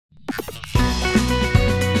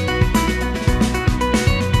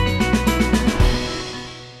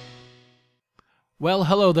Well,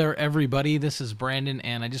 hello there, everybody. This is Brandon,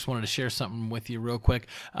 and I just wanted to share something with you real quick.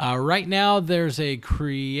 Right now, there's a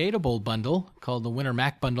creatable bundle called the Winter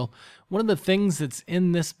Mac Bundle. One of the things that's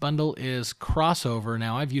in this bundle is Crossover.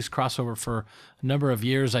 Now, I've used Crossover for a number of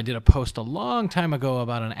years. I did a post a long time ago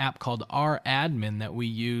about an app called RAdmin that we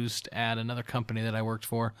used at another company that I worked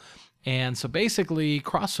for. And so basically,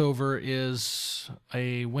 Crossover is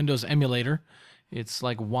a Windows emulator. It's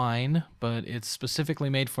like wine, but it's specifically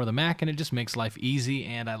made for the Mac, and it just makes life easy,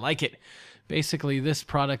 and I like it. Basically, this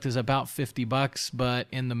product is about $50, but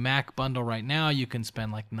in the Mac bundle right now, you can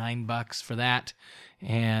spend like $9 for that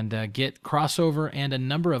and get Crossover and a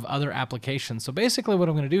number of other applications. So basically what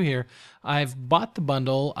I'm going to do here, I've bought the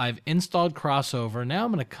bundle, I've installed Crossover. Now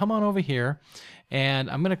I'm going to come on over here,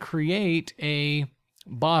 and I'm going to create a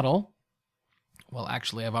bottle. Well,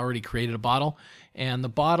 actually, I've already created a bottle, and the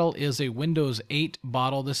bottle is a Windows 8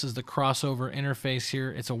 bottle. This is the Crossover interface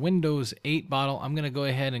here. It's a Windows 8 bottle. I'm going to go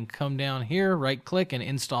ahead and come down here, right-click, and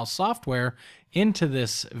install software into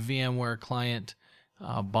this VMware client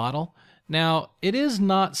bottle. Now, it is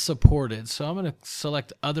not supported, so I'm going to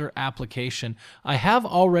select Other Application. I have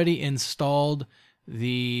already installed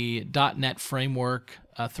the .NET Framework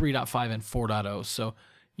 3.5 and 4.0, so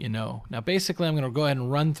you know. Now, basically, I'm going to go ahead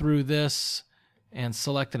and run through this and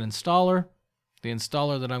select an installer. The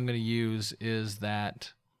installer that I'm going to use is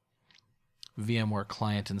that VMware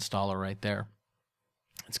client installer right there.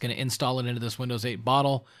 It's going to install it into this Windows 8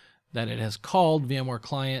 bottle that it has called VMware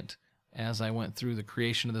client. As I went through the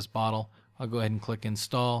creation of this bottle, I'll go ahead and click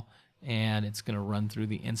install, and it's going to run through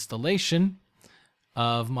the installation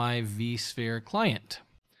of my vSphere client.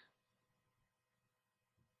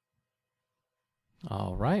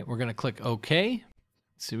 All right, we're going to click OK.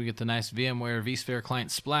 See, we get the nice VMware vSphere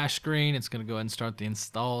client splash screen. It's going to go ahead and start the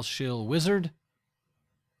install shill wizard.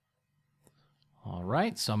 All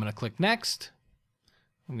right, so I'm going to click next.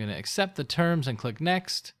 I'm going to accept the terms and click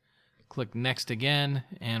next. Click next again,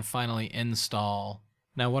 and finally install.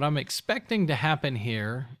 Now, what I'm expecting to happen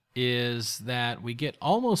here is that we get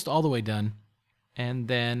almost all the way done, and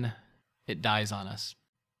then it dies on us.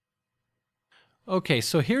 Okay,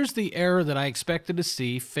 so here's the error that I expected to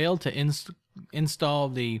see. Failed to install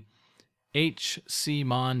the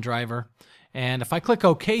HCMon driver. And if I click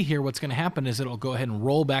OK here, what's going to happen is it'll go ahead and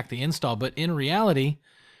roll back the install. But in reality,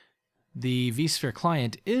 the vSphere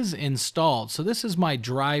client is installed. So this is my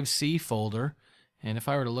Drive C folder. And if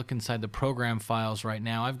I were to look inside the program files right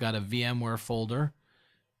now, I've got a VMware folder.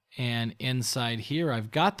 And inside here,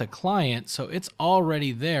 I've got the client. So it's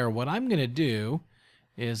already there. What I'm going to do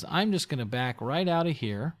is I'm just going to back right out of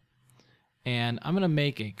here, and I'm going to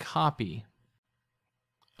make a copy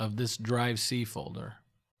of this Drive C folder.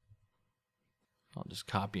 I'll just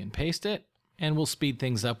copy and paste it, and we'll speed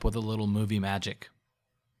things up with a little movie magic.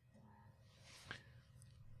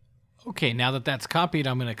 Okay, now that that's copied,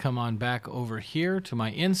 I'm going to come on back over here to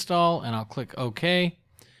my install, and I'll click OK.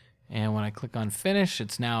 And when I click on Finish,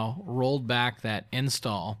 it's now rolled back that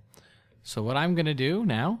install. So what I'm going to do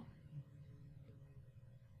now,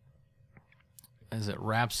 as it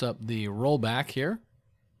wraps up the rollback here,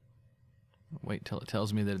 wait till it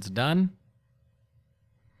tells me that it's done.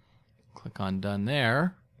 Click on Done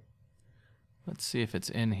there. Let's see if it's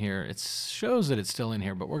in here. It shows that it's still in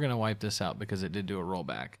here, but we're going to wipe this out because it did do a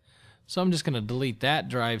rollback. So I'm just going to delete that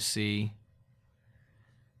Drive C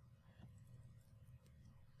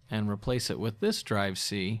and replace it with this Drive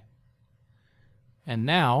C. And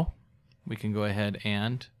now we can go ahead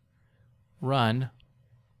and run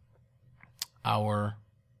our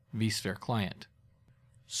vSphere client.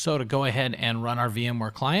 So to go ahead and run our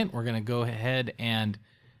VMware client, we're going to go ahead and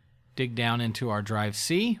dig down into our Drive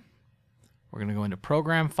C. We're going to go into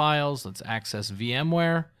Program Files. Let's access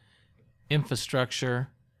VMware, Infrastructure,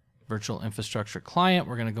 Virtual Infrastructure Client.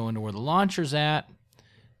 We're going to go into where the launcher's at,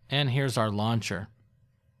 and here's our launcher.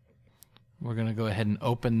 We're going to go ahead and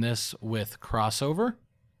open this with Crossover.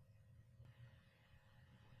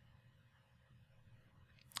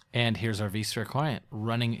 And here's our vSphere client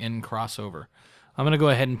running in Crossover. I'm going to go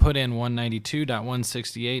ahead and put in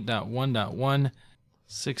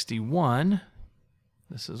 192.168.1.161.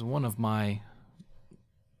 This is one of my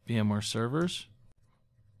VMware servers.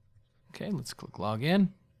 Okay, let's click Login.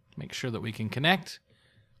 Make sure that we can connect.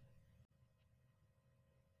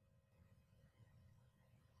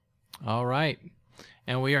 All right,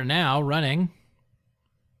 and we are now running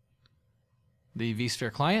the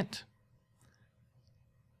vSphere client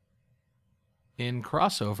in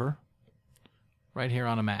Crossover right here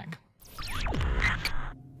on a Mac.